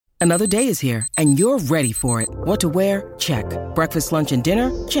Another day is here, and you're ready for it. What to wear? Check. Breakfast, lunch, and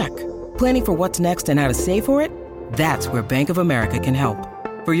dinner? Check. Planning for what's next and how to save for it? That's where Bank of America can help.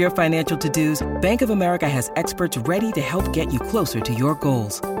 For your financial to-dos, Bank of America has experts ready to help get you closer to your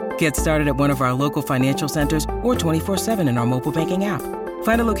goals. Get started at one of our local financial centers or 24/7 in our mobile banking app.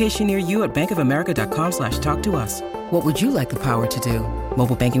 Find a location near you at bankofamerica.com/talktous. What would you like the power to do?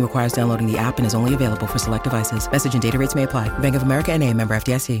 Mobile banking requires downloading the app and is only available for select devices. Message and data rates may apply. Bank of America NA, member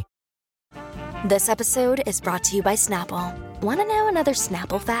FDIC. This episode is brought to you by Snapple. Want to know another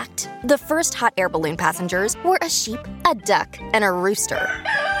Snapple fact? The first hot air balloon passengers were a sheep, a duck, and a rooster.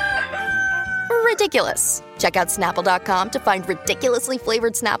 Ridiculous. Check out Snapple.com to find ridiculously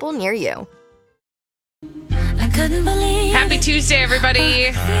flavored Snapple near you. Happy Tuesday, everybody.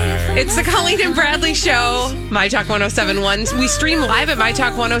 It's the Colleen and Bradley Show, My Talk 1071. We stream live at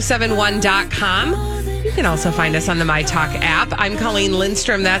MyTalk1071.com. You can also find us on the My Talk app. I'm Colleen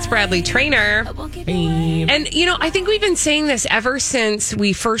Lindstrom. That's Bradley Trainer. Hey. And, I think we've been saying this ever since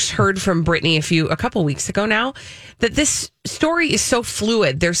we first heard from Brittany a couple weeks ago now, that this story is so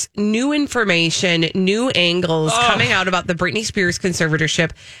fluid. There's new information, new angles coming out about the Britney Spears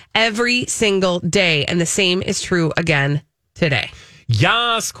conservatorship every single day. And the same is true again today.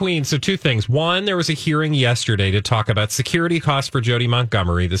 Yes, Queen. So two things. One, there was a hearing yesterday to talk about security costs for Jody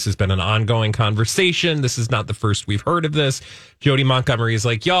Montgomery. This has been an ongoing conversation. This is not the first we've heard of this. Jody Montgomery is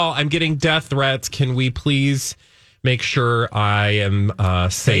like, y'all, I'm getting death threats. Can we please make sure I am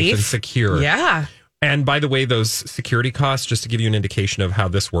safe and secure? Yeah. And by the way, those security costs, just to give you an indication of how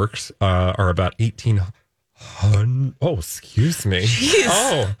this works, are about $1,800. Oh, excuse me. Jeez.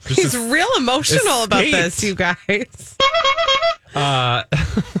 Oh, he's real emotional about this, you guys.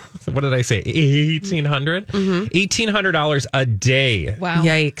 What did I say? $1,800? $1,800 a day. Wow.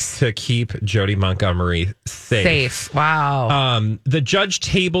 Yikes. To keep Jody Montgomery safe. Wow. The judge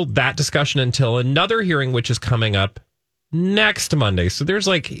tabled that discussion until another hearing, which is coming up next Monday. So there's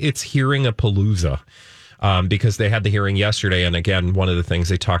it's hearing a palooza. Because they had the hearing yesterday. And again, one of the things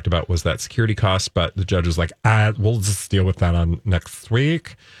they talked about was that security costs, but the judge was like, we'll just deal with that on next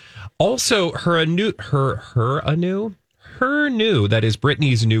week. Also, her new, that is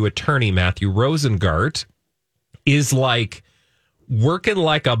Britney's new attorney, Matthew Rosengart, is working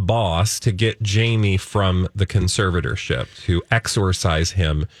like a boss to get Jamie from the conservatorship, to exorcise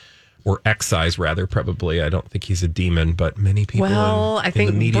him, or excise rather, probably. I don't think he's a demon, but many people in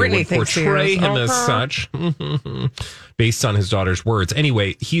the media would portray him as such, based on his daughter's words.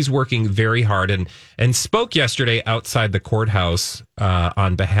 Anyway, he's working very hard and spoke yesterday outside the courthouse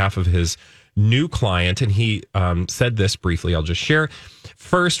on behalf of his new client, and he said this briefly. I'll just share.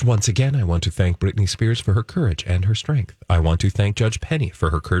 First, once again, I want to thank Britney Spears for her courage and her strength. I want to thank Judge Penny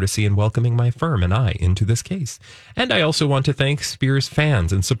for her courtesy in welcoming my firm and I into this case. And I also want to thank Spears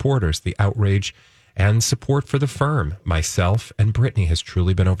fans and supporters. The outrage and support for the firm, myself, and Britney has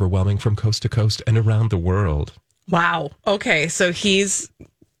truly been overwhelming from coast to coast and around the world. Wow. Okay, so he's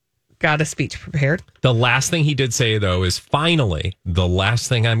got a speech prepared. The last thing he did say, though, is finally, the last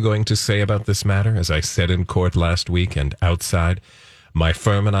thing I'm going to say about this matter, as I said in court last week and outside, my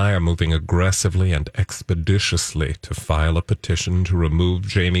firm and I are moving aggressively and expeditiously to file a petition to remove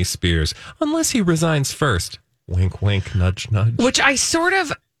Jamie Spears, unless he resigns first. Wink, wink, nudge, nudge. Which I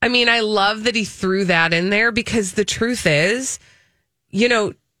love that he threw that in there, because the truth is,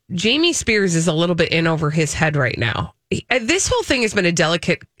 Jamie Spears is a little bit in over his head right now. This whole thing has been a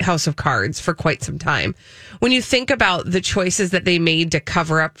delicate house of cards for quite some time. When you think about the choices that they made to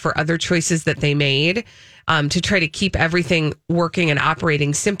cover up for other choices that they made, to try to keep everything working and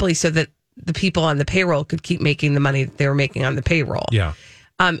operating simply so that the people on the payroll could keep making the money that they were making on the payroll. Yeah.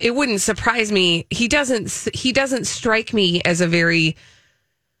 It wouldn't surprise me. He doesn't strike me as a very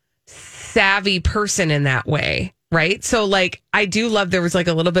savvy person in that way. Right. So I do love there was a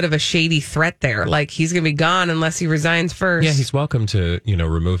little bit of a shady threat there. He's going to be gone unless he resigns first. Yeah. He's welcome to,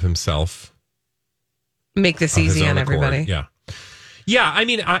 remove himself. Make this easy on everybody. Yeah. Yeah. I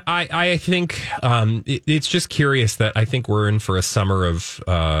mean, I think it's just curious that I think we're in for a summer of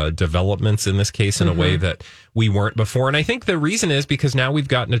developments in this case in a way that we weren't before. And I think the reason is because now we've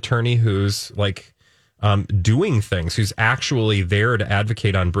got an attorney who's doing things, who's actually there to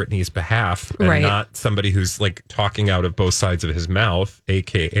advocate on Britney's behalf, and not somebody who's talking out of both sides of his mouth,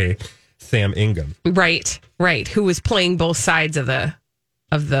 aka Sam Ingham. Right. Who was playing both sides of the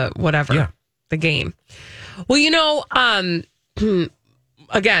whatever, the game. Well,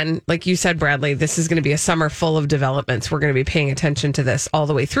 again, like you said, Bradley, this is going to be a summer full of developments. We're going to be paying attention to this all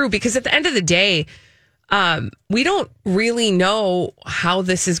the way through, because at the end of the day, we don't really know how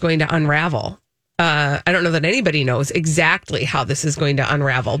this is going to unravel. I don't know that anybody knows exactly how this is going to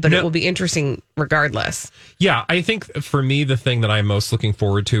unravel, but it will be interesting regardless. Yeah, I think for me, the thing that I'm most looking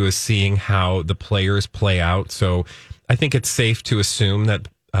forward to is seeing how the players play out. So I think it's safe to assume that,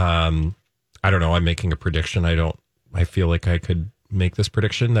 I don't know, I'm making a prediction. I feel like I could make this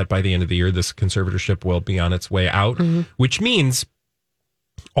prediction that by the end of the year, this conservatorship will be on its way out, which means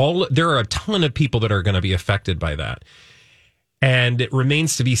there are a ton of people that are going to be affected by that. And it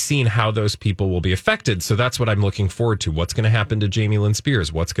remains to be seen how those people will be affected. So that's what I'm looking forward to. What's going to happen to Jamie Lynn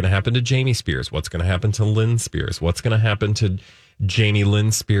Spears? What's going to happen to Jamie Spears? What's going to happen to Lynn Spears? What's going to happen to Jamie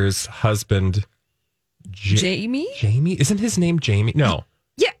Lynn Spears' husband? Jamie? Jamie? Isn't his name Jamie? No.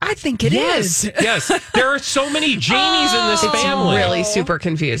 Yeah, I think it is. Yes. There are so many Jamies in this family. It's really super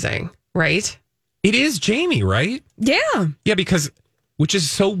confusing, right? It is Jamie, right? Yeah. Yeah, which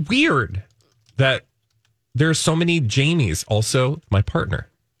is so weird that there's so many Jamies. Also, my partner,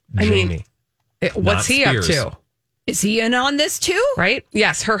 Jamie. What's he Spears. up to? Is he in on this too? Right?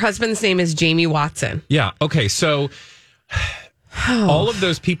 Yes, her husband's name is Jamie Watson. Yeah. Okay. So all of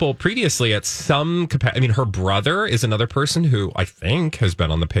those people previously at some capacity, I mean, her brother is another person who I think has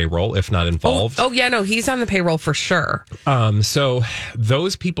been on the payroll, if not involved. Oh yeah, no, he's on the payroll for sure. So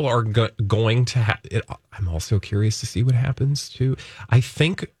those people are going to have it. I'm also curious to see what happens to, I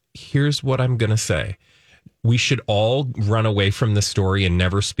think, here's what I'm going to say. We should all run away from the story and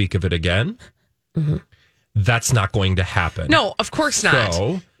never speak of it again. Mm-hmm. That's not going to happen. No, of course not.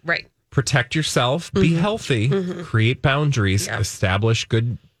 So, right. Protect yourself, be healthy, create boundaries, establish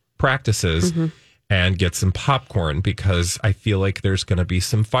good practices, and get some popcorn, because I feel like there's going to be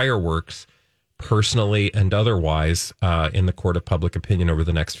some fireworks, personally and otherwise, in the court of public opinion over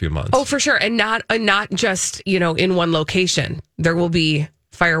the next few months. Oh, for sure. And not just, in one location. There will be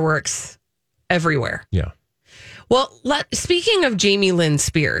fireworks everywhere. Yeah. Well, speaking of Jamie Lynn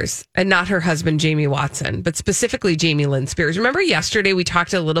Spears, and not her husband, Jamie Watson, but specifically Jamie Lynn Spears. Remember yesterday we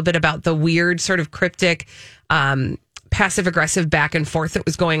talked a little bit about the weird sort of cryptic, passive-aggressive back and forth that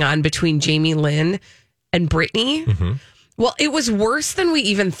was going on between Jamie Lynn and Britney? Mm-hmm. Well, it was worse than we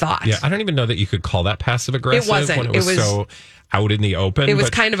even thought. Yeah, I don't even know that you could call that passive-aggressive. It wasn't. When it was so out in the open. It was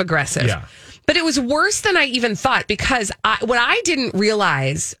kind of aggressive. Yeah. But it was worse than I even thought, because what I didn't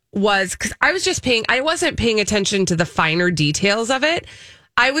realize was, because I wasn't paying attention to the finer details of it.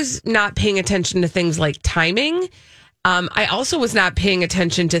 I was not paying attention to things like timing. I also was not paying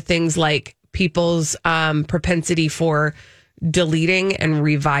attention to things like people's propensity for deleting and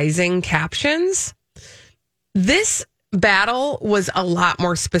revising captions. This battle was a lot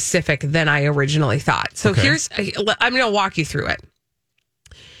more specific than I originally thought. So Okay. I'm going to walk you through it.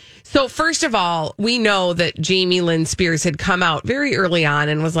 So first of all, we know that Jamie Lynn Spears had come out very early on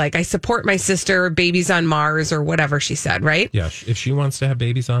and was like, I support my sister, babies on Mars, or whatever she said, right? Yeah, if she wants to have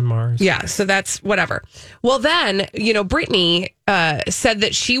babies on Mars. Yeah, so that's whatever. Well, then, Britney said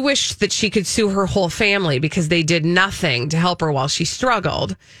that she wished that she could sue her whole family because they did nothing to help her while she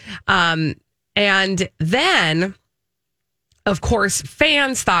struggled. And then, of course,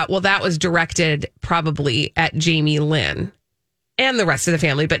 fans thought, well, that was directed probably at Jamie Lynn and the rest of the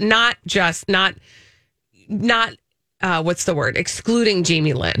family, but not what's the word? Excluding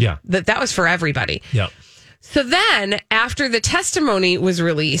Jamie Lynn. Yeah. That was for everybody. Yeah. So then, after the testimony was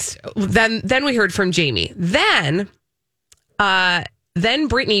released, then we heard from Jamie. Then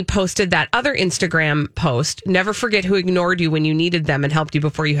Britney posted that other Instagram post, "Never forget who ignored you when you needed them and helped you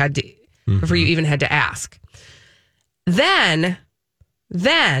before you even had to ask." Then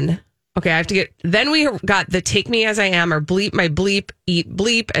we got the "Take Me As I Am" or "Bleep My Bleep," "Eat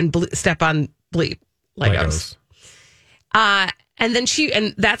Bleep," and "Step on Bleep" Legos. And then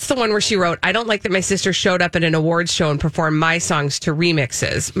that's the one where she wrote, "I don't like that my sister showed up at an awards show and performed my songs to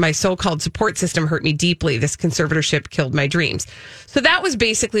remixes. My so-called support system hurt me deeply. This conservatorship killed my dreams." So that was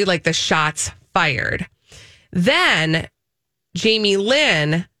basically like the shots fired. Then Jamie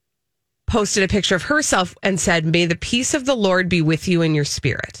Lynn posted a picture of herself and said, "May the peace of the Lord be with you in your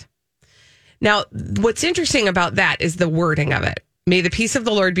spirit." Now, what's interesting about that is the wording of it. "May the peace of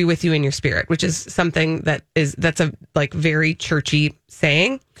the Lord be with you in your spirit," which is something that's a very churchy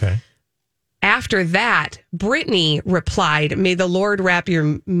saying. Okay. After that, Britney replied, "May the Lord wrap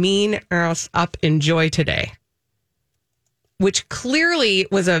your mean ass up in joy today," which clearly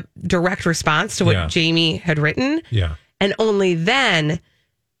was a direct response to what Jamie had written. Yeah. And only then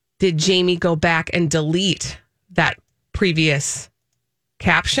did Jamie go back and delete that previous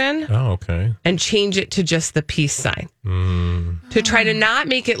caption. Oh, okay. And change it to just the peace sign to try to not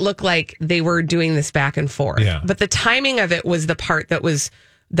make it look like they were doing this back and forth. Yeah. But the timing of it was the part that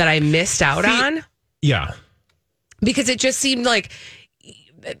I missed out on. Yeah. Because it just seemed like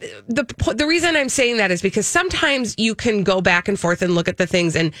the reason I'm saying that is because sometimes you can go back and forth and look at the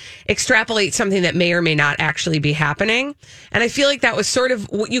things and extrapolate something that may or may not actually be happening. And I feel like that was sort of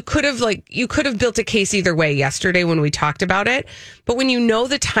what you could have built a case either way yesterday when we talked about it. But when you know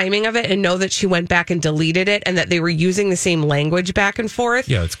the timing of it and know that she went back and deleted it and that they were using the same language back and forth.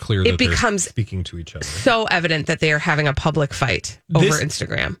 Yeah, it's clear that it becomes they're speaking to each other. So evident that they are having a public fight over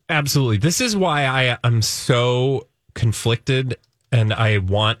Instagram. Absolutely. This is why I am so conflicted, and I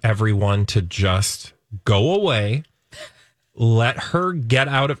want everyone to just go away, let her get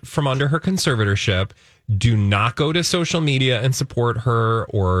out from under her conservatorship. Do not go to social media and support her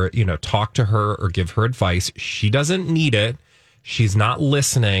or, talk to her or give her advice. She doesn't need it. She's not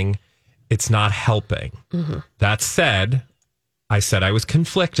listening. It's not helping. Mm-hmm. That said, I said I was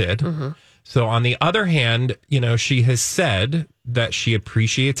conflicted. Mm-hmm. So on the other hand, she has said that she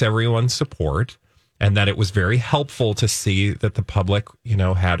appreciates everyone's support and that it was very helpful to see that the public,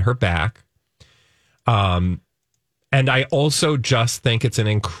 had her back. And I also just think it's an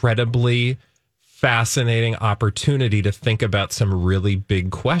incredibly fascinating opportunity to think about some really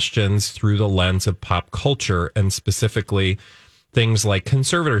big questions through the lens of pop culture, and specifically things like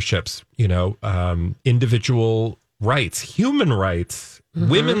conservatorships, individual rights, human rights, mm-hmm.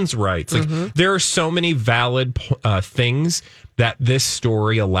 women's rights. Like there are so many valid things that this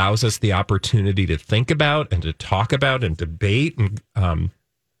story allows us the opportunity to think about and to talk about and debate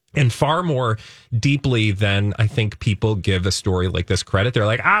and far more deeply than I think people give a story like this credit. They're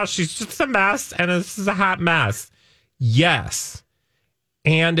like, she's just a mess and this is a hot mess. Yes.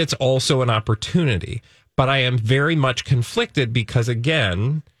 And it's also an opportunity. But I am very much conflicted because,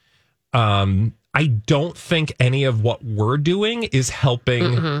 again, I don't think any of what we're doing is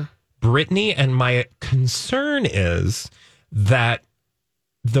helping Britney. And my concern is that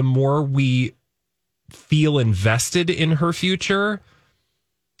the more we feel invested in her future,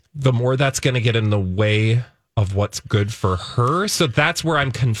 the more that's going to get in the way of what's good for her. So that's where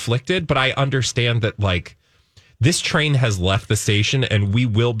I'm conflicted. But I understand that, this train has left the station, and we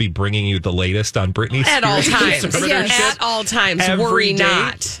will be bringing you the latest on Britney Spears. At all times. Yes. At all times. Worry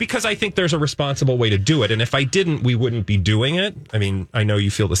not. Because I think there's a responsible way to do it. And if I didn't, we wouldn't be doing it. I mean, I know you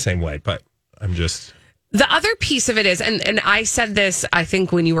feel the same way, but I'm just... The other piece of it is, and I said this, I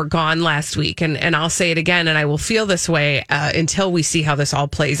think, when you were gone last week, and I'll say it again, and I will feel this way until we see how this all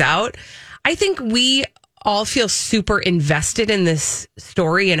plays out. I think we all feel super invested in this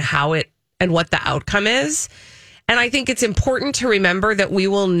story and how it and what the outcome is. And I think it's important to remember that we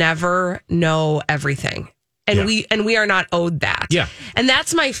will never know everything. And we are not owed that. Yeah. And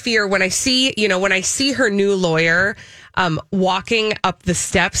that's my fear when I see her new lawyer walking up the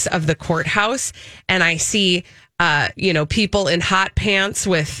steps of the courthouse, and I see people in hot pants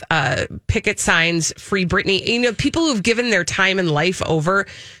with picket signs, Free Britney, people who've given their time and life over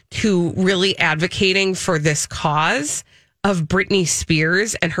to really advocating for this cause of Britney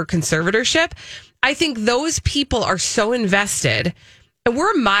Spears and her conservatorship. I think those people are so invested, and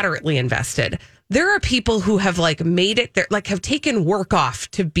we're moderately invested. There are people who have made it there, have taken work off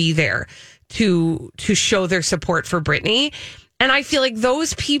to be there to show their support for Britney. And I feel like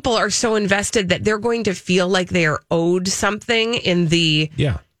those people are so invested that they're going to feel like they are owed something in the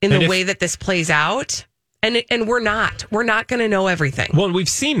way that this plays out. And we're not going to know everything. Well, we've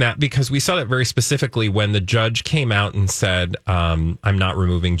seen that because we saw that very specifically when the judge came out and said, I'm not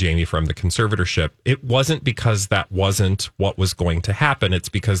removing Jamie from the conservatorship. It wasn't because that wasn't what was going to happen. It's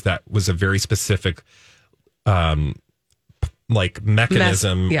because that was a very specific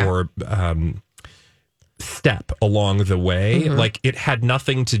mechanism or step along the way. Mm-hmm. It had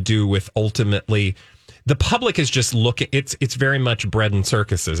nothing to do with ultimately... The public is just looking. It's very much bread and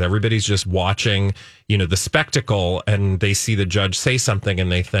circuses. Everybody's just watching, the spectacle, and they see the judge say something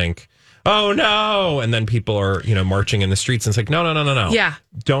and they think, "Oh no!" And then people are, marching in the streets, and it's like, no. Yeah.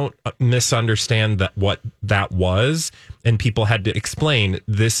 Don't misunderstand what that was. And people had to explain,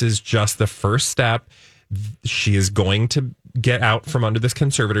 this is just the first step. She is going to get out from under this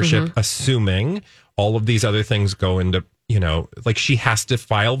conservatorship, assuming all of these other things go into. She has to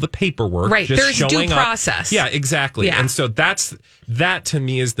file the paperwork. Right. Just there's showing due up. process. Yeah, exactly. Yeah. And so that to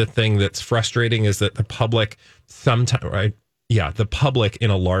me is the thing that's frustrating, is that the public sometimes, right? Yeah. The public in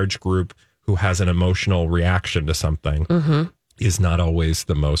a large group who has an emotional reaction to something is not always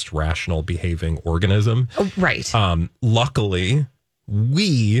the most rational behaving organism. Oh, right. Luckily,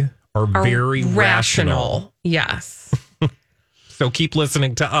 we are very rational. Yes. So keep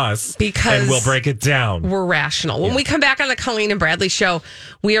listening to us Because and we'll break it down. we're rational. When we come back on the Colleen and Bradley show,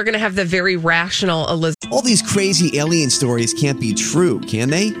 we are going to have the very rational Elizabeth. All these crazy alien stories can't be true,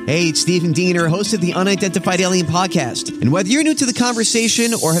 can they? Hey, it's Stephen Diener, host of the Unidentified Alien Podcast. And whether you're new to the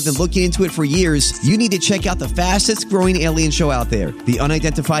conversation or have been looking into it for years, you need to check out the fastest growing alien show out there, the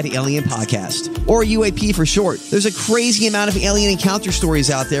Unidentified Alien Podcast, or UAP for short. There's a crazy amount of alien encounter stories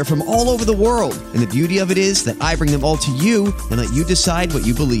out there from all over the world. And the beauty of it is that I bring them all to you and let you decide what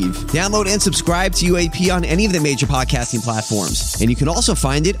you believe. Download and subscribe to UAP on any of the major podcasting platforms. And you can also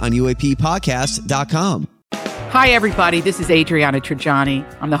find it on UAPpodcast.com. Hi, everybody. This is Adriana Trajani.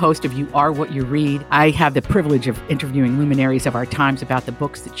 I'm the host of You Are What You Read. I have the privilege of interviewing luminaries of our times about the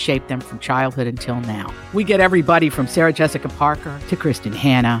books that shaped them from childhood until now. We get everybody from Sarah Jessica Parker to Kristen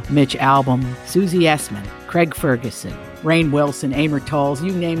Hanna, Mitch Albom, Susie Essman, Craig Ferguson, Rainn Wilson, Amor Tolls,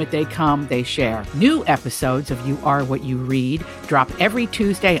 you name it, they come, they share. New episodes of You Are What You Read drop every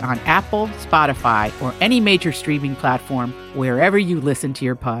Tuesday on Apple, Spotify, or any major streaming platform wherever you listen to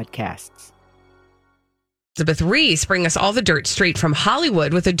your podcasts. Elizabeth Reese bring us all the dirt straight from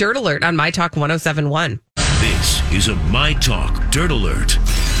Hollywood with a dirt alert on My Talk 1071. This is a My Talk Dirt Alert.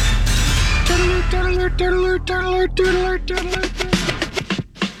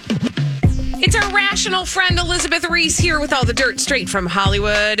 It's our rational friend Elizabeth Reese here with all the dirt straight from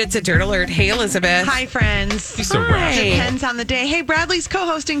Hollywood. It's a dirt alert. Hey, Elizabeth. Hi, friends. She's so rational. Depends on the day. Hey, Bradley's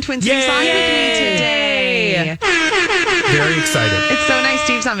co-hosting Twin Cities Live with me today. Very excited. It's so nice.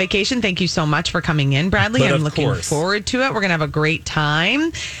 Steve's on vacation. Thank you so much for coming in, Bradley. But I'm of looking course. forward to it. We're going to have a great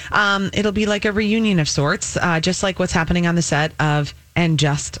time. It'll be like a reunion of sorts, just like what's happening on the set of And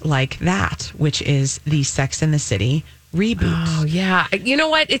Just Like That, which is the Sex and the City reboot. Oh, yeah. You know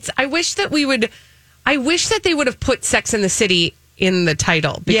what? I wish that they would have put Sex in the City in the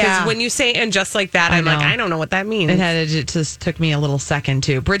title. Because Yeah. when you say And Just Like That, I'm like, know. I don't know what that means. It just took me a little second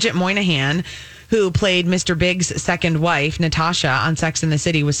too. Bridget Moynihan, who played Mr. Big's second wife, Natasha, on Sex and the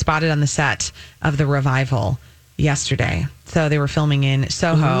City, was spotted on the set of the revival yesterday. So they were filming in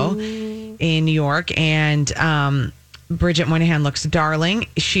Soho in New York, and Bridget Moynihan looks darling.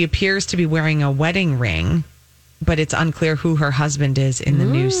 She appears to be wearing a wedding ring, but it's unclear who her husband is in the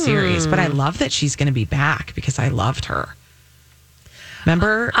new series. But I love that she's going to be back because I loved her.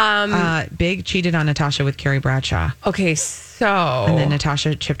 Remember, Big cheated on Natasha with Carrie Bradshaw. Okay, so... And then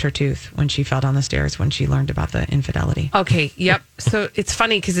Natasha chipped her tooth when she fell down the stairs when she learned about the infidelity. Okay, yep. So it's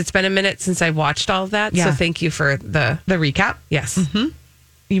funny because it's been a minute since I've watched all of that. Yeah. So thank you for the recap? Yes.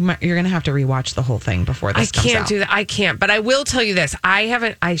 You're going to have to rewatch the whole thing before this comes out. I can't do that. I can't. But I will tell you this.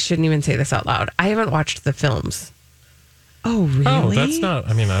 I shouldn't even say this out loud. I haven't watched the films. Oh, really? Oh, that's not,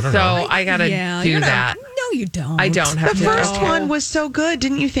 I mean, I don't So know. I got to do that. No, you don't. I don't have The to. first Okay. one was so good,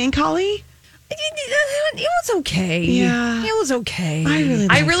 didn't you think, Holly? It was okay. Yeah. It was okay.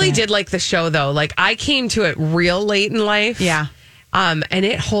 I really did like the show, though. Like, I came to it real late in life. Yeah. And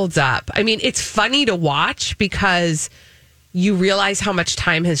it holds up. I mean, it's funny to watch because you realize how much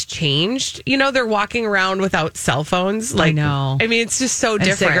time has changed. You know, they're walking around without cell phones. Like, know. I mean, it's just so And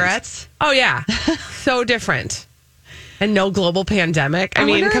different. cigarettes? Oh, yeah. So different. And no global pandemic. I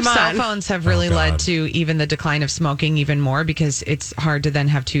mean, wonder come if on. cell phones have really God. led to even the decline of smoking even more because it's hard to then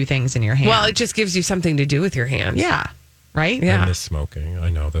have two things in your hand. Well, it just gives you something to do with your hands. yeah. Right? Yeah. I miss smoking. I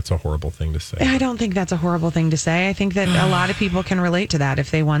know that's a horrible thing to say. I don't think that's a horrible thing to say. I think that a lot of people can relate to that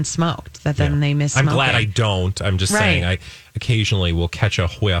if they once smoked, that then they miss I'm smoking. glad I don't. I'm just saying I occasionally will catch a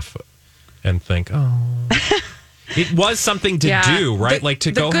whiff and think, oh. It was something to Yeah. do, right? The- Like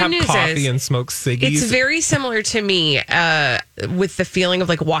to the go good have news coffee is and smoke ciggies. It's very similar to me with the feeling of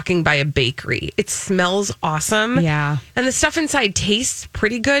like walking by a bakery. It smells awesome. Yeah. And the stuff inside tastes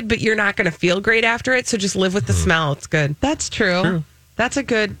pretty good, but you're not going to feel great after it. So just live with the smell. It's good. That's true. That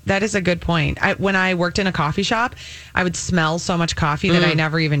is a good point. When I worked in a coffee shop, I would smell so much coffee that I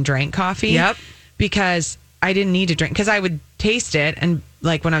never even drank coffee. Yep. Because I didn't need to drink, because I would taste it and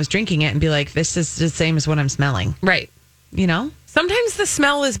like when I was drinking it and be like, this is the same as what I'm smelling. Right. You know? Sometimes the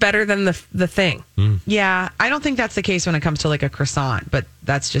smell is better than the thing. Yeah. I don't think that's the case when it comes to like a croissant, but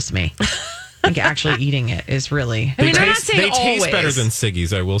that's just me. I think actually eating it is really... I mean, I'm not saying they taste always. better than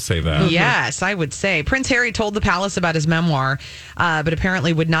ciggies, I will say that. Yes, I would say. Prince Harry told the palace about his memoir, but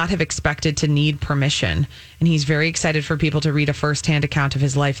apparently would not have expected to need permission. And he's very excited for people to read a firsthand account of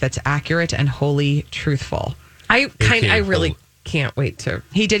his life that's accurate and wholly truthful. I really can't wait to.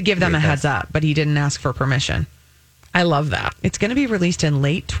 He did give them a read heads this. up, but he didn't ask for permission. I love that. It's going to be released in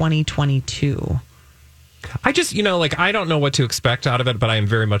late 2022. I just, I don't know what to expect out of it, but I am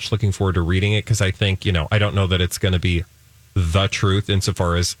very much looking forward to reading it because I think, I don't know that it's going to be the truth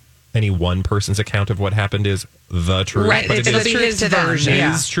insofar as any one person's account of what happened is the truth. Right. But It's it is his version.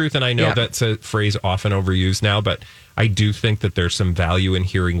 his truth. And I know that's a phrase often overused now, but I do think that there's some value in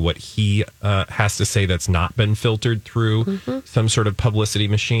hearing what he has to say that's not been filtered through some sort of publicity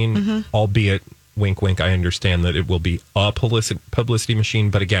machine, albeit, wink, wink, I understand that it will be a publicity machine.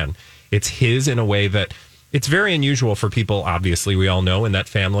 But again, it's his in a way that it's very unusual for people, obviously, we all know, in that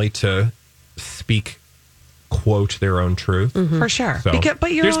family to speak, quote, their own truth. For sure. So,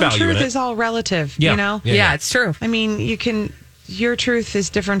 But your there's own value in truth it. is all relative, Yeah. you know? Yeah, it's true. I mean, your truth is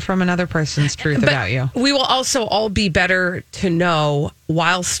different from another person's truth about you. We will also all be better to know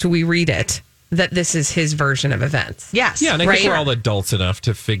whilst we read it that this is his version of events. Yes. Yeah, and I Right. think we're all adults enough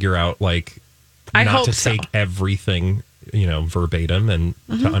to figure out, like, I not hope to so. take everything, verbatim and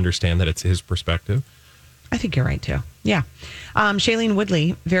to understand that it's his perspective. I think you're right, too. Yeah. Shailene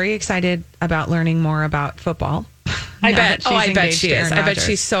Woodley, very excited about learning more about football. I Now bet. that she's I bet engaged she to is. Aaron I bet Rodgers.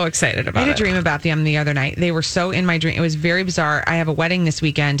 she's so excited I about had a it. dream about them the other night. They were so in my dream. It was very bizarre. I have a wedding this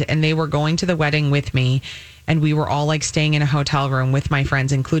weekend, and they were going to the wedding with me, and we were all like staying in a hotel room with my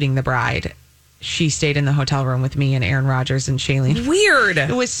friends, including the bride. She stayed in the hotel room with me and Aaron Rodgers and Shailene. Weird.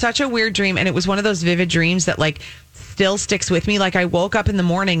 It was such a weird dream, and it was one of those vivid dreams that like still sticks with me. Like I woke up in the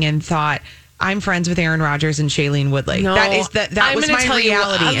morning and thought, I'm friends with Aaron Rodgers and Shailene Woodley. No, That I'm was gonna my tell you,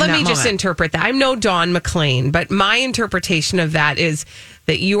 reality. in let that me just moment. interpret that. I'm no Dawn McClain, but my interpretation of that is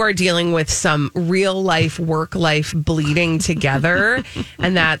that you are dealing with some real life, work life bleeding together,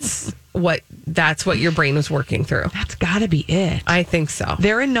 and that's what your brain was working through. That's got to be it. I think so.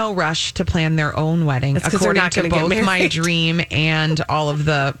 They're in no rush to plan their own wedding, That's 'cause they're according not to gonna get both my married. dream and all of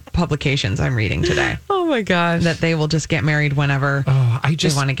the publications I'm reading today. Oh my gosh. That they will just get married whenever they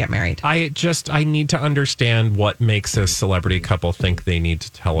want to get married. I need to understand what makes a celebrity couple think they need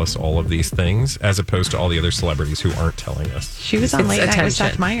to tell us all of these things, as opposed to all the other celebrities who aren't telling us. She was on It's Late Night with attention.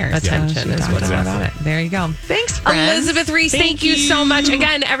 Seth Meyers. Attention so is she what talked it is. about it. There you go. Thanks, friends. Elizabeth Reese, thank you so much.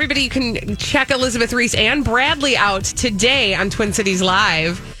 Again, everybody, you can check Elizabeth Reese and Bradley out today on Twin Cities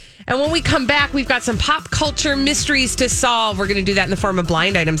Live. And when we come back, we've got some pop culture mysteries to solve. We're going to do that in the form of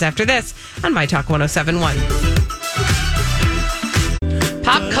blind items after this on My Talk 1071.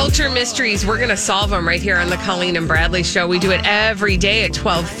 Pop culture mysteries. We're going to solve them right here on the Colleen and Bradley Show. We do it every day at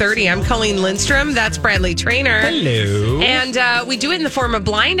 12:30. I'm Colleen Lindstrom. That's Bradley Trainer. Hello. And we do it in the form of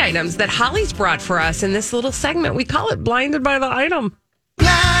blind items that Holly's brought for us in this little segment. We call it Blinded by the Item.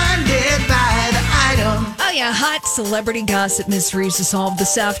 Blinded by the item. Oh, yeah. Hot celebrity gossip mysteries to solve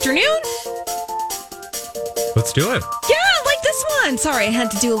this afternoon. Let's do it. Yeah, like this one. Sorry, I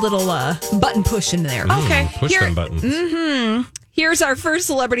had to do a little button push in there. Okay. Push them buttons. Here's our first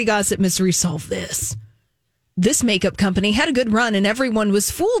celebrity gossip mystery. Solve this. This makeup company had a good run, and everyone was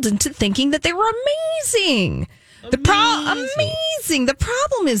fooled into thinking that they were amazing. Amazing. The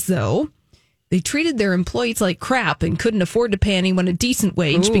problem is, though, they treated their employees like crap and couldn't afford to pay anyone a decent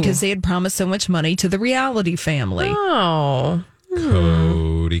wage because they had promised so much money to the reality family. Oh.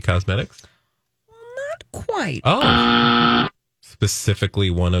 Cody Cosmetics. Not quite. Oh. Specifically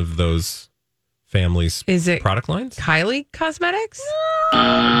one of those families' Is it product lines? Kylie Cosmetics?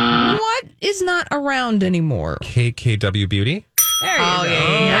 What is not around anymore? KKW Beauty. There you go.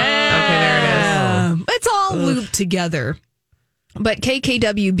 Yeah. Okay, there it is. It's all looped together. But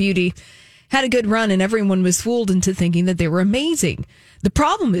KKW Beauty had a good run, and everyone was fooled into thinking that they were amazing. The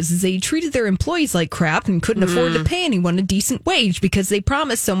problem is they treated their employees like crap and couldn't afford to pay anyone a decent wage because they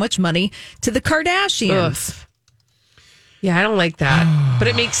promised so much money to the Kardashians. Ugh. Yeah, I don't like that, but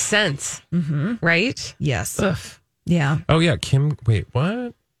it makes sense, right? Yes. Ugh. Yeah. Oh, yeah. Kim. Wait,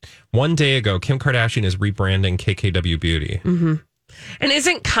 what? One day ago, Kim Kardashian is rebranding KKW Beauty. And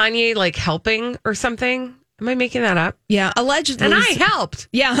isn't Kanye like helping or something? Am I making that up? Yeah. Allegedly. And I helped.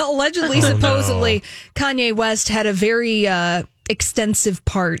 Yeah. Allegedly, supposedly, Kanye West had a very extensive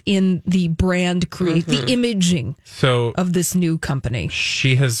part in the brand the imaging So of this new company.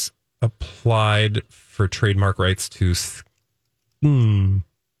 she has applied for trademark rights to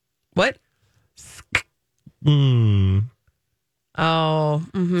What? Mm. Oh,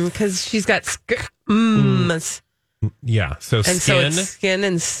 because she's got Yeah. So and so skin. it's skin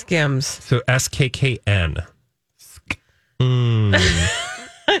and skims. So SKKN.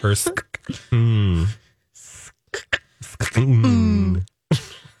 Or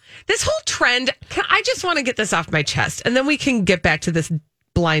This whole trend, I just want to get this off my chest, and then we can get back to this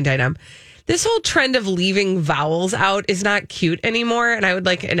blind item. This whole trend of leaving vowels out is not cute anymore, and I would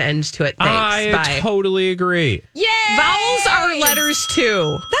like an end to it. Thanks. I Bye. totally agree. Yay! Vowels are letters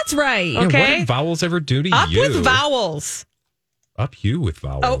too. That's right. Yeah, Okay. what did vowels ever do to Up you? with vowels. Up you with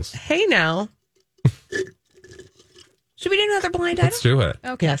Oh, vowels. hey now. Should we do another blind item? Let's do it.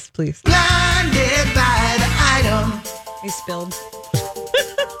 Okay. Yes, please. Blinded by the item. I spilled.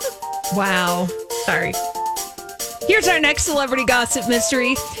 Wow. Sorry. Here's our next celebrity gossip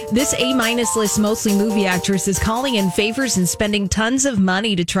mystery. This A-minus list, mostly movie actress, is calling in favors and spending tons of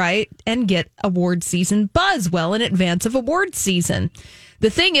money to try and get award season buzz well in advance of award season.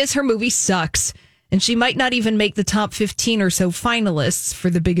 The thing is, her movie sucks, and she might not even make the top 15 or so finalists for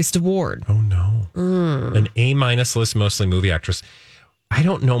the biggest award. Oh, no. An A-minus list, mostly movie actress. I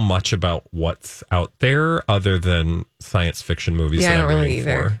don't know much about what's out there other than science fiction movies. Yeah, that I don't I'm really waiting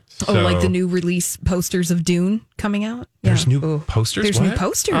either. for. Like the new release posters of Dune coming out? There's new posters? There's What? new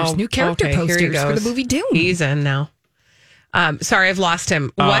posters, new character okay, here he posters for the goes. movie Dune. He's in now. Sorry, I've lost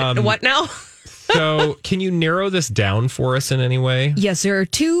him. What now? So, can you narrow this down for us in any way? Yes, there are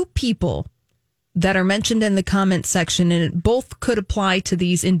two people that are mentioned in the comment section, and both could apply to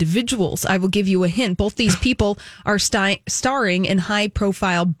these individuals. I will give you a hint. Both these people are starring in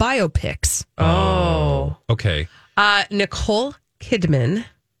high-profile biopics. Oh. Okay. Nicole Kidman.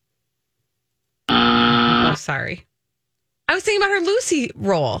 Oh, sorry. I was thinking about her Lucy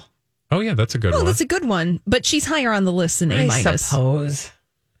role. Oh, yeah, that's a good Oh, one. that's a good one, but she's higher on the list than I A-minus. suppose.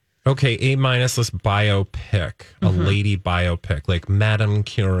 Okay, A-minus list biopic, a lady biopic, like Madame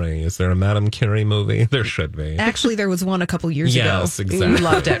Curie. Is there a Madame Curie movie? There should be. Actually, there was one a couple years Yes, ago. exactly. You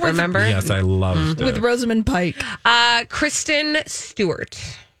loved it, remember? Yes, I loved With it. Rosamund Pike. Kristen Stewart.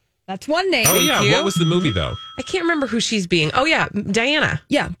 That's one name. Oh, yeah. you. What was the movie, though? I can't remember who she's being. Oh, yeah, Diana.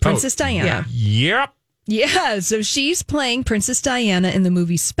 Yeah, Princess Diana. Yeah. Yep. Yeah, so she's playing Princess Diana in the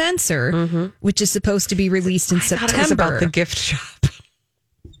movie Spencer, which is supposed to be released in I thought September. it was about the gift shop.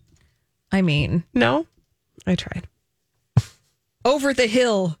 I mean, No? I tried. Over the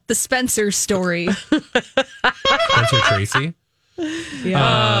Hill, the Spencer story. Spencer Tracy.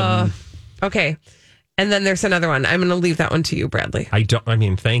 Okay. And then there's another one. I'm going to leave that one to you, Bradley.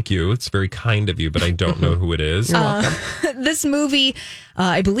 Thank you. It's very kind of you, but I don't know who it is. You're welcome. This movie,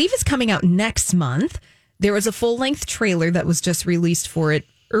 I believe, is coming out next month. There was a full-length trailer that was just released for it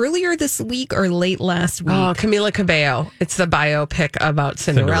earlier this week or late last week. Oh, Camila Cabello. It's the biopic about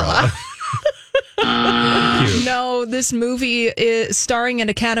Cinderella. Cute. No, this movie is starring an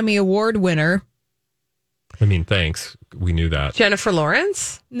Academy Award winner. I mean, thanks. We knew that. Jennifer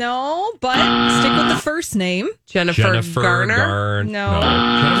Lawrence? No, but stick with the first name. Jennifer Garner? No.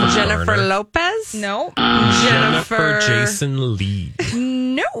 Jennifer Lopez? No. Jennifer Jason Leigh.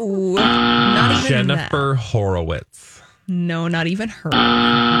 No. Not even Jennifer Horowitz. that. No, not even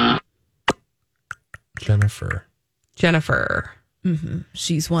her. Jennifer.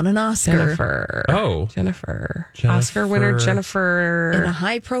 She's won an Oscar. Jennifer. Jennifer. Oscar winner In a Jennifer.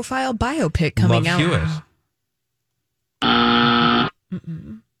 high-profile biopic coming Love out. Hewitt.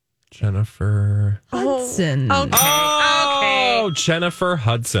 Jennifer. Hudson. Okay. Oh, Jennifer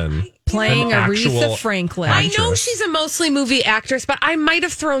Hudson. Playing An Aretha actual Franklin. I know actress. she's a mostly movie actress, but I might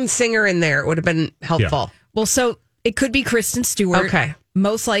have thrown singer in there. It would have been helpful. Well, so it could be Kristen Stewart. Okay.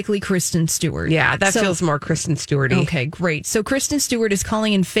 Most likely Kristen Stewart. Yeah, that So- feels more Kristen Stewart-y. Okay, great. So Kristen Stewart is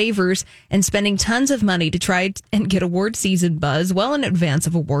calling in favors and spending tons of money to try and get award season buzz well in advance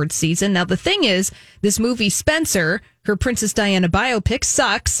of award season. Now, the thing is, this movie, Spencer, her Princess Diana biopic,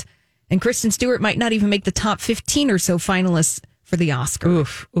 sucks, and Kristen Stewart might not even make the top 15 or so finalists for the Oscar.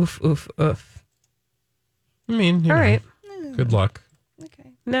 Oof. I mean, you All know, right. Good luck.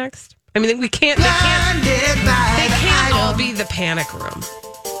 Next. I mean, they can't all be the panic room.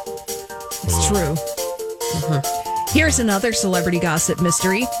 It's true. Here's another celebrity gossip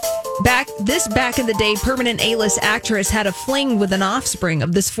mystery. Back in the day, permanent A-list actress had a fling with an offspring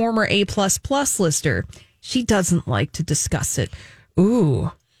of this former A++ lister. She doesn't like to discuss it.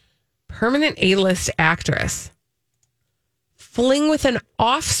 Ooh. Permanent A-list actress. Fling with an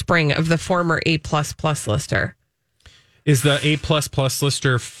offspring of the former A++ lister. Is the A++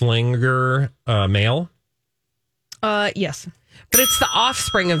 lister flinger male? Yes. But it's the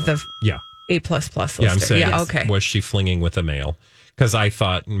offspring of the Yeah. A++ lister. Yeah, I'm saying, Yeah, okay. was she flinging with a male? Because I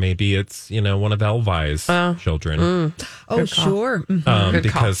thought maybe it's, one of Elvi's children. Oh, sure. Mhm. Good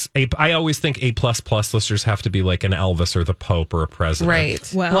Because I always think A++ listers have to be like an Elvis or the Pope or a president.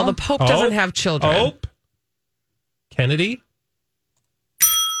 Right. Well- Well, the Pope doesn't have children. Pope? Kennedy?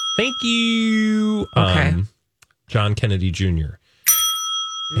 Thank you. Okay. John Kennedy Jr.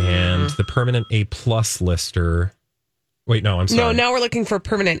 And the permanent A+ lister. Wait, no, I'm sorry. No, now we're looking for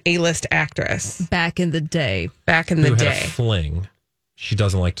permanent A-list actress. Back in the day. Back in Who the had a day. fling. She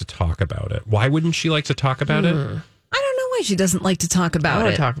doesn't like to talk about it. Why wouldn't she like to talk about it? I don't know why she doesn't like to talk I about want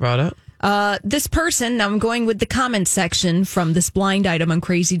it. to talk about it. This person, now I'm going with the comment section from this blind item on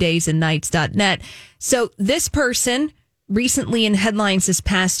crazydaysandnights.net. So this person, recently in headlines this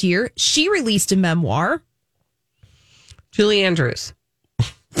past year. She released a memoir. Julie Andrews.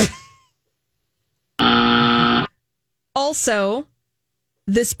 Also,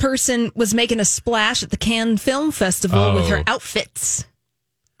 this person was making a splash at the Cannes Film Festival with her outfits.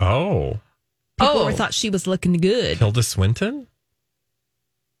 Oh. People thought she was looking good. Tilda Swinton?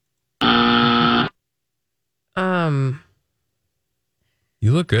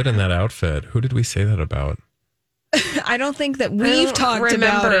 You look good in that outfit. Who did we say that about? I don't think that we've talked about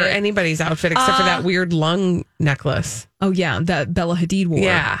remember it. anybody's outfit except for that weird lung necklace. Oh, yeah, that Bella Hadid wore.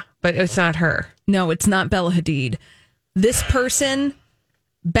 Yeah, but it's not her. No, it's not Bella Hadid. This person,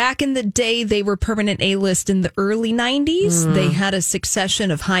 back in the day, they were permanent A-list in the early 90s. They had a succession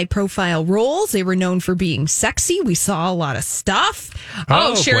of high-profile roles. They were known for being sexy. We saw a lot of stuff.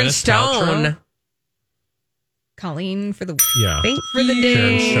 Oh, Sharon Gwyneth Stone. Paltrow? Colleen for the Yeah. thank for the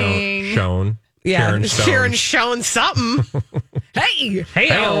ding. Sharon Yeah, Stone. Sharon something. Hey,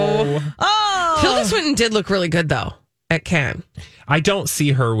 Hey-o. oh, Tilda Swinton did look really good, though, at Cannes. I don't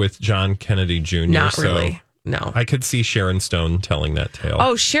see her with John Kennedy Jr. Not so really. No. I could see Sharon Stone telling that tale.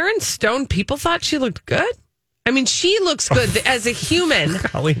 Oh, Sharon Stone, people thought she looked good? I mean, she looks good as a human.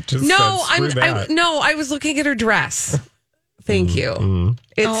 Colleen just No, said, screw that. I was looking at her dress. Thank you.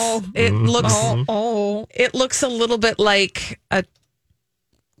 Mm-hmm. It looks oh, it looks a little bit like a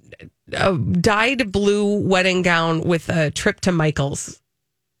dyed blue wedding gown with a trip to Michael's.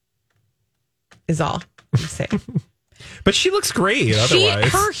 Is all I'm saying. But she looks great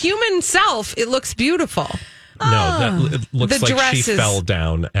otherwise. Her human self, it looks beautiful. No, it looks The like dress she is- fell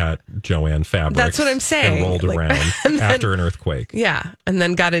down at Joanne Fabrics. That's what I'm saying. And rolled Like- around and then- after an earthquake. Yeah, and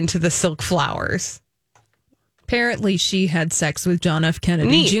then got into the silk flowers. apparently she had sex with John F.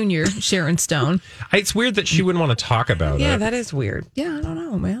 Kennedy Jr., Sharon Stone. It's weird that she wouldn't want to talk about it. Yeah, that is weird. Yeah, I don't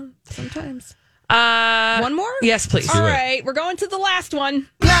know, man. Sometimes. One more? Yes, please. All right, we're going to the last one.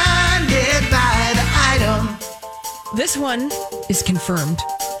 Blinded by the item. This one is confirmed.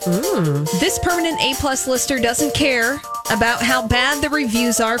 This permanent A-plus lister doesn't care about how bad the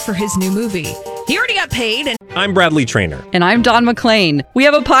reviews are for his new movie. He already got paid, and I'm Bradley Trainer. And I'm Don McClain. We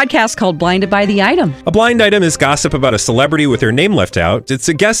have a podcast called Blinded by the Item. A blind item is gossip about a celebrity with their name left out. It's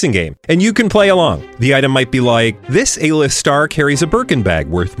a guessing game, and you can play along. The item might be like, this A-list star carries a Birkin bag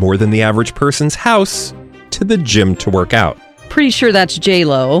worth more than the average person's house to the gym to work out. Pretty sure that's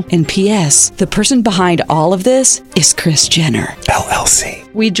J-Lo. And P.S. the person behind all of this is Kris Jenner,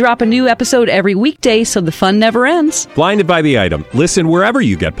 LLC. We drop a new episode every weekday so the fun never ends. Blinded by the Item. Listen wherever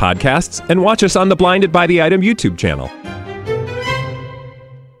you get podcasts and watch us on the Blinded by the Item YouTube channel.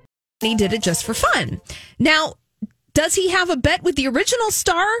 he did it just for fun. Now, does he have a bet with the original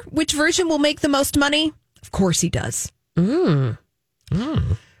star? Which version will make the most money? Of course he does. Permanent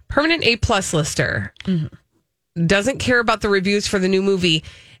A-plus lister. Doesn't care about the reviews for the new movie.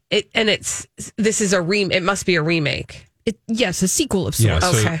 This is it must be a remake. Yes, a sequel of Yeah,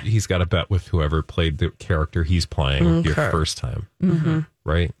 sorts. so he's got a bet with whoever played the character he's playing your first time.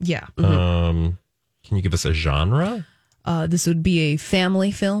 Right? Yeah. Can you give us a genre? This would be a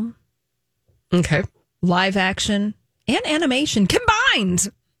family film, Okay. live action, and animation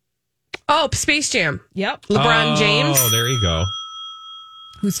combined. Oh, Space Jam. Yep. LeBron James. Oh, there you go.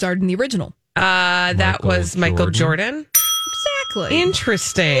 Who starred in the original? That Michael was Michael Jordan. Exactly.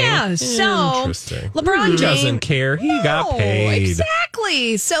 Interesting. Yeah, so Interesting. LeBron He James doesn't care. He got paid.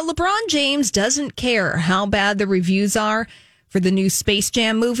 Exactly. So LeBron James doesn't care how bad the reviews are for the new Space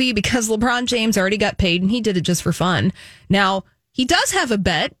Jam movie because LeBron James already got paid and he did it just for fun. Now, he does have a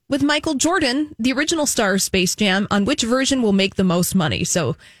bet with Michael Jordan, the original star of Space Jam, on which version will make the most money.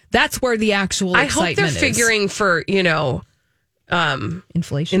 So that's where the actual I hope excitement they're figuring for,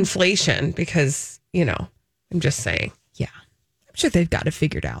 inflation because, I'm just saying. Yeah. I'm sure they've got it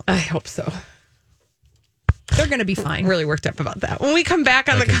figured out. I hope so. They're going to be fine. Really worked up about that. When we come back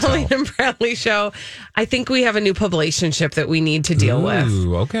on the Colleen and Bradley show, I think we have a new publicationship that we need to deal with.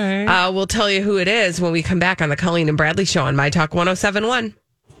 Ooh, okay. We'll tell you who it is when we come back on the Colleen and Bradley show on My Talk 107.1.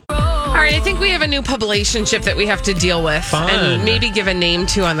 All right, I think we have a new publicationship that we have to deal with and maybe give a name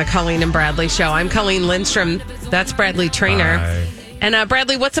to on the Colleen and Bradley show. I'm Colleen Lindstrom. That's Bradley Trainer. Hi. And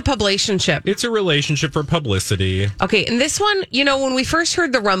Bradley, what's a publicationship? It's a relationship for publicity. Okay, and this one, when we first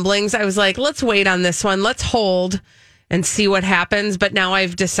heard the rumblings, I was like, let's wait on this one. Let's hold and see what happens. But now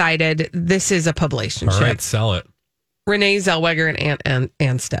I've decided this is a publicationship. All right, sell it. Renee Zellweger and Ant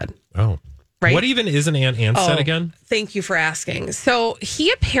Anstead. Oh. Right. What even is an Ant Anstead again? Thank you for asking. So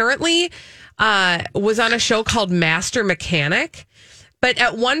he apparently was on a show called Master Mechanic. But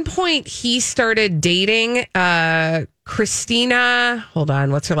at one point, he started dating Christina, hold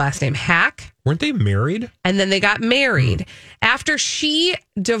on, what's her last name? Hack? Weren't they married? And then they got married. After she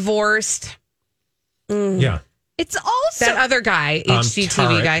divorced... Yeah. It's also... that other guy,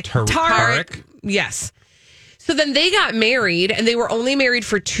 HGTV guy. Tarek. Yes. So then they got married, and they were only married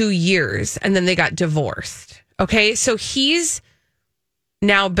for 2 years, and then they got divorced. Okay? So he's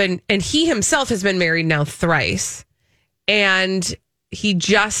now been... And he himself has been married now thrice. And he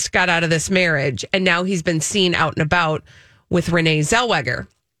just got out of this marriage, and now he's been seen out and about with Renee Zellweger.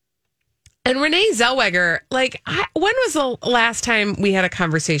 And Renee Zellweger, like, when was the last time we had a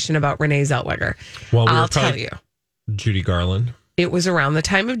conversation about Renee Zellweger? Well, I'll tell you. Judy Garland. It was around the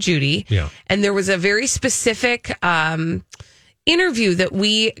time of Judy. Yeah. And there was a very specific interview that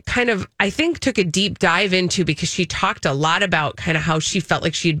we kind of, I think, took a deep dive into because she talked a lot about kind of how she felt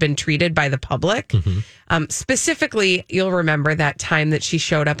like she had been treated by the public. Mm-hmm. Specifically, you'll remember that time that she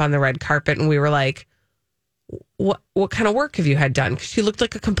showed up on the red carpet and we were like, what kind of work have you had done? Because she looked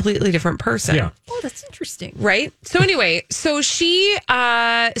like a completely different person. Yeah. Oh, that's interesting. Right? So anyway, so she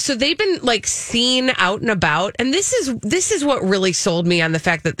so they've been like seen out and about, and this is what really sold me on the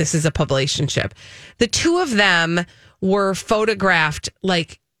fact that this is a publicationship. The two of them were photographed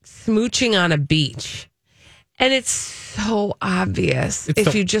like smooching on a beach. And it's so obvious.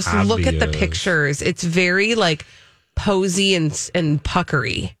 If you just look at the pictures, it's very like posy and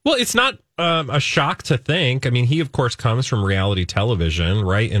puckery. Well, it's not a shock to think. I mean, he, of course, comes from reality television,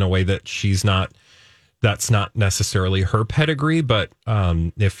 right? In a way that that's not necessarily her pedigree, but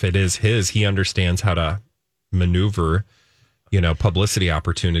if it is his, he understands how to maneuver, publicity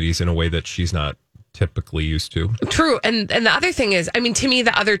opportunities in a way that she's not typically used to. True. And the other thing is, I mean, to me,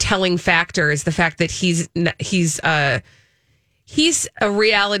 the other telling factor is the fact that he's a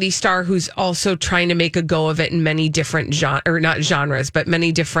reality star who's also trying to make a go of it in many different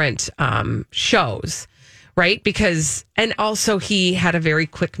many different shows, right? And also he had a very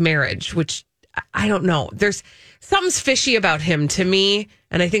quick marriage, which I don't know. There's something's fishy about him to me,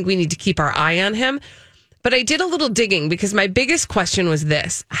 and I think we need to keep our eye on him. But I did a little digging because my biggest question was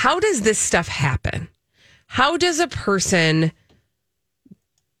this: how does this stuff happen? How does a person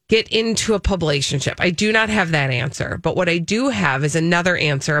get into a publicationship? I do not have that answer. But what I do have is another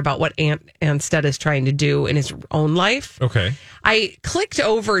answer about what Ant Anstead is trying to do in his own life. Okay. I clicked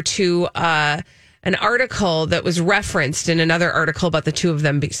over to an article that was referenced in another article about the two of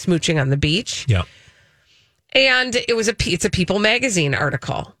them smooching on the beach. Yeah. And it's a People magazine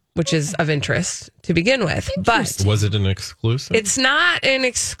article, which is of interest to begin with. But was it an exclusive? It's not an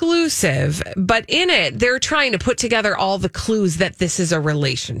exclusive, but in it, they're trying to put together all the clues that this is a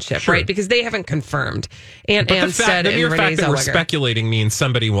relationship, right? Because they haven't confirmed. And the Anstead and mere Renee fact that we're Zellweger. speculating means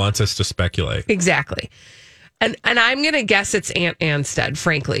somebody wants us to speculate. Exactly. And I'm going to guess it's Ant Anstead,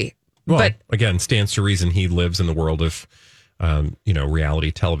 frankly. Well, but again, stands to reason he lives in the world of,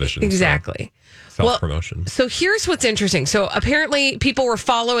 reality television. Exactly. So self-promotion. So here's what's interesting. So apparently people were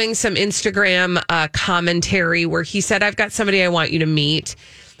following some Instagram commentary where he said, I've got somebody I want you to meet.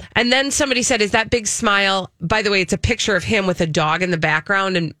 And then somebody said, is that big smile? By the way, it's a picture of him with a dog in the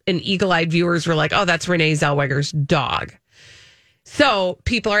background. And eagle-eyed viewers were like, oh, that's Renee Zellweger's dog. So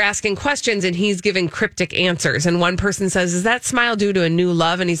people are asking questions and he's giving cryptic answers. And one person says, is that smile due to a new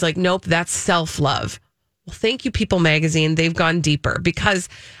love? And he's like, nope, that's self-love. Well, thank you, People magazine. They've gone deeper because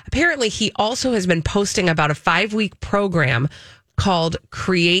apparently he also has been posting about a 5-week program called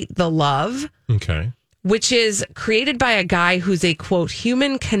Create the Love. Okay. Which is created by a guy who's a, quote,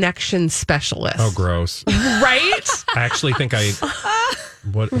 human connection specialist. Oh, gross. Right? I actually think who is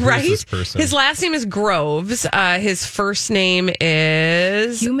this person? His last name is Groves. His first name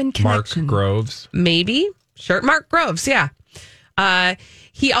is... Human Connection. Mark Groves. Maybe. Sure. Mark Groves, yeah.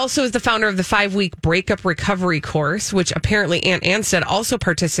 He also is the founder of the 5-week breakup recovery course, which apparently Ant Anstead also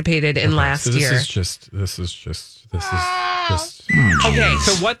participated in last year. This is just. Okay.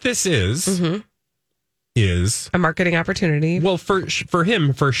 So what this is a marketing opportunity. Well, for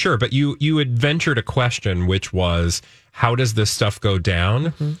him, for sure. But you had ventured a question, which was, how does this stuff go down?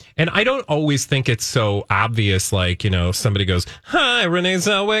 Mm-hmm. And I don't always think it's so obvious. Like, somebody goes, hi, Renee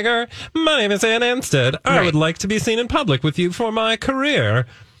Zellweger. My name is Ant Anstead. I would like to be seen in public with you for my career.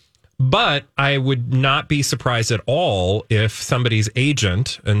 But I would not be surprised at all if somebody's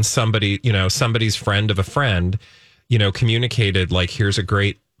agent and somebody's friend of a friend, communicated like, here's a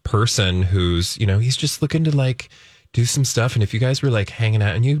great person who's, he's just looking to like do some stuff. And if you guys were like hanging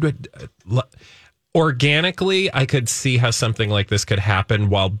out and you would organically, I could see how something like this could happen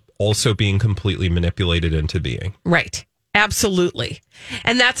while also being completely manipulated into being. Right. Absolutely.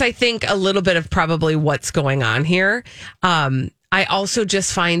 And that's, I think, a little bit of probably what's going on here. I also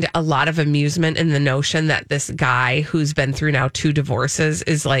just find a lot of amusement in the notion that this guy who's been through now 2 divorces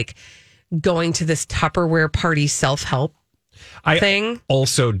is like going to this Tupperware party self-help thing. I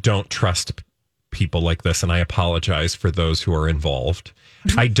also don't trust people like this, and I apologize for those who are involved.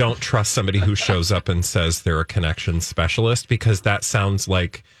 I don't trust somebody who shows up and says they're a connection specialist, because that sounds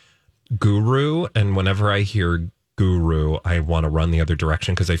like guru. And whenever I hear guru, I want to run the other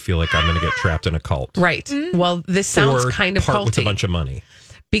direction because I feel like I'm going to get trapped in a cult. Right. Well, this sounds kind of part culty. with a bunch of money.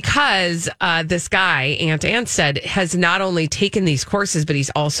 Because this guy, Ant said, has not only taken these courses, but he's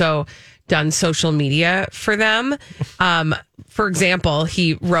also done social media for them. For example,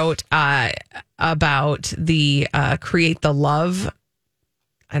 he wrote about the Create the Love,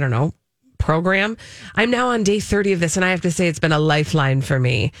 program. I'm now on day 30 of this, and I have to say it's been a lifeline for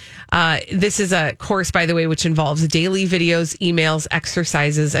me. This is a course, by the way, which involves daily videos, emails,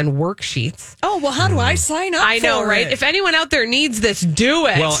 exercises, and worksheets. Oh, well, how do I sign up? I know, right? If anyone out there needs this, do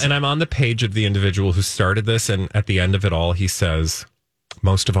it. Well, and I'm on the page of the individual who started this, and at the end of it all, he says,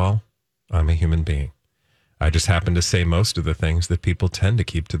 most of all, I'm a human being. I just happen to say most of the things that people tend to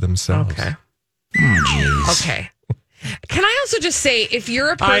keep to themselves. Okay. Okay. Can I also just say, if you're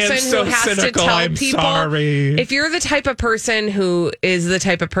a person who has to tell people, if you're the type of person who is the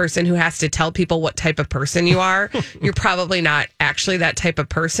type of person who has to tell people what type of person you are, you're probably not actually that type of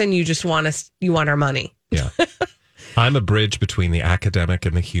person. You just want our money. Yeah. I'm a bridge between the academic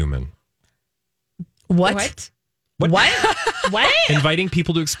and the human. What? Inviting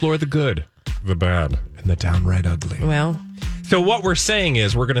people to explore the good, the bad, and the downright ugly. Well, so what we're saying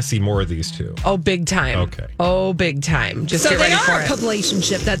is we're going to see more of these two. Oh, big time. Okay. Oh, big time. Just get ready for it. So they are a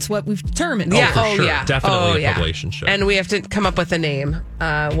publicationship. That's what we've determined. Yeah. Oh, for sure. Yeah. Definitely a publicationship. And we have to come up with a name.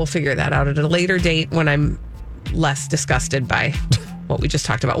 We'll figure that out at a later date when I'm less disgusted by what we just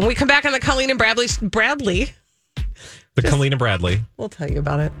talked about. When we come back on the Colleen and Bradley. The Colleen and Bradley. We'll tell you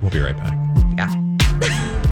about it. We'll be right back.